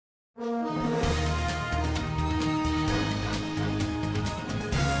The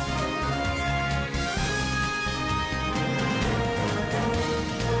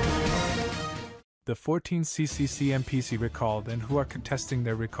 14 CCC MPs he recalled and who are contesting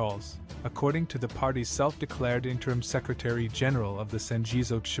their recalls, according to the party's self-declared interim Secretary General of the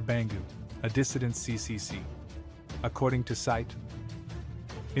Sengizo Tshabangu, a dissident CCC. According to Site,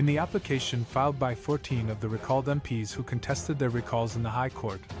 in the application filed by 14 of the recalled MPs who contested their recalls in the High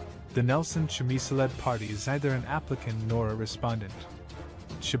Court, the Nelson Chamisa-led party is neither an applicant nor a respondent.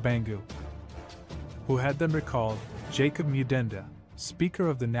 Tshabangu, who had them recalled, Jacob Mudenda, Speaker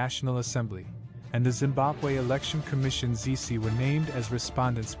of the National Assembly, and the Zimbabwe Election Commission ZC were named as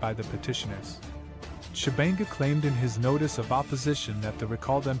respondents by the petitioners. Tshabangu claimed in his notice of opposition that the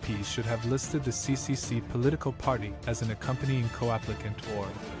recalled MPs should have listed the CCC political party as an accompanying co-applicant or,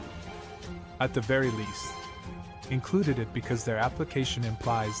 at the very least, included it because their application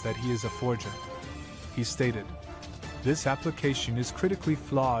implies that he is a forger. He stated, "This application is critically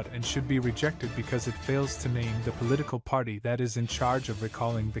flawed and should be rejected because it fails to name the political party that is in charge of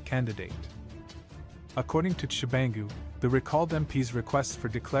recalling the candidate." According to Tshabangu, the recalled MP's request for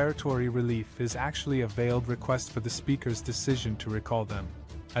declaratory relief is actually a veiled request for the Speaker's decision to recall them,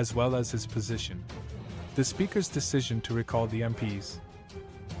 as well as his position. The Speaker's decision to recall the MPs,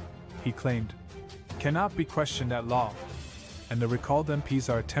 he claimed, cannot be questioned at law, and the recalled MPs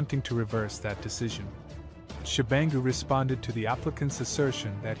are attempting to reverse that decision. Tshabangu responded to the applicant's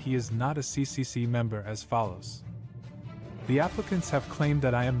assertion that he is not a CCC member as follows. "The applicants have claimed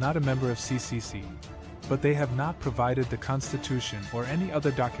that I am not a member of CCC, but they have not provided the Constitution or any other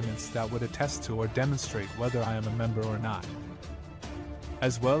documents that would attest to or demonstrate whether I am a member or not,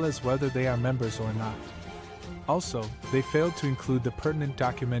 as well as whether they are members or not. Also, they failed to include the pertinent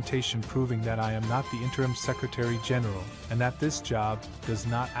documentation proving that I am not the Interim Secretary General and that this job does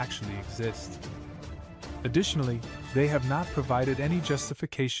not actually exist. Additionally, they have not provided any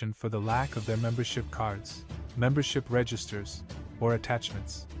justification for the lack of their membership cards, membership registers, or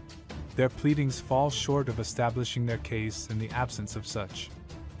attachments. Their pleadings fall short of establishing their case in the absence of such.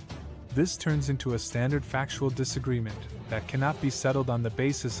 This turns into a standard factual disagreement that cannot be settled on the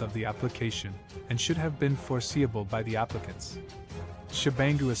basis of the application and should have been foreseeable by the applicants."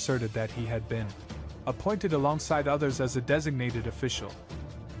 Tshabangu asserted that he had been appointed alongside others as a designated official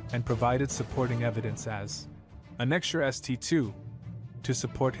and provided supporting evidence as Annexure ST2 to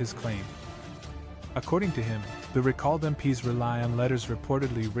support his claim. According to him, the recalled MPs rely on letters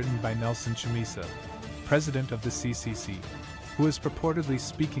reportedly written by Nelson Chamisa, president of the CCC, who is purportedly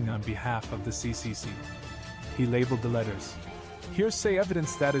speaking on behalf of the CCC. He labeled the letters hearsay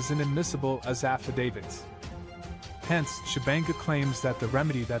evidence that is inadmissible as affidavits. Hence, Tshabangu claims that the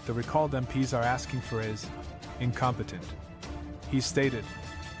remedy that the recalled MPs are asking for is incompetent. He stated,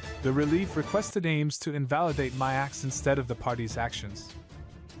 "The relief requested aims to invalidate my acts instead of the party's actions,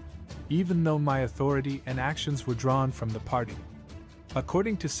 even though my authority and actions were drawn from the party.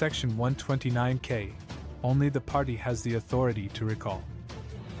 According to Section 129K, only the party has the authority to recall.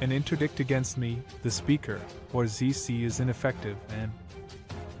 An interdict against me, the Speaker, or ZC is ineffective and,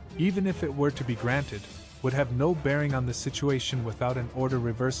 even if it were to be granted, would have no bearing on the situation without an order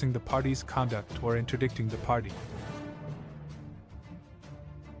reversing the party's conduct or interdicting the party."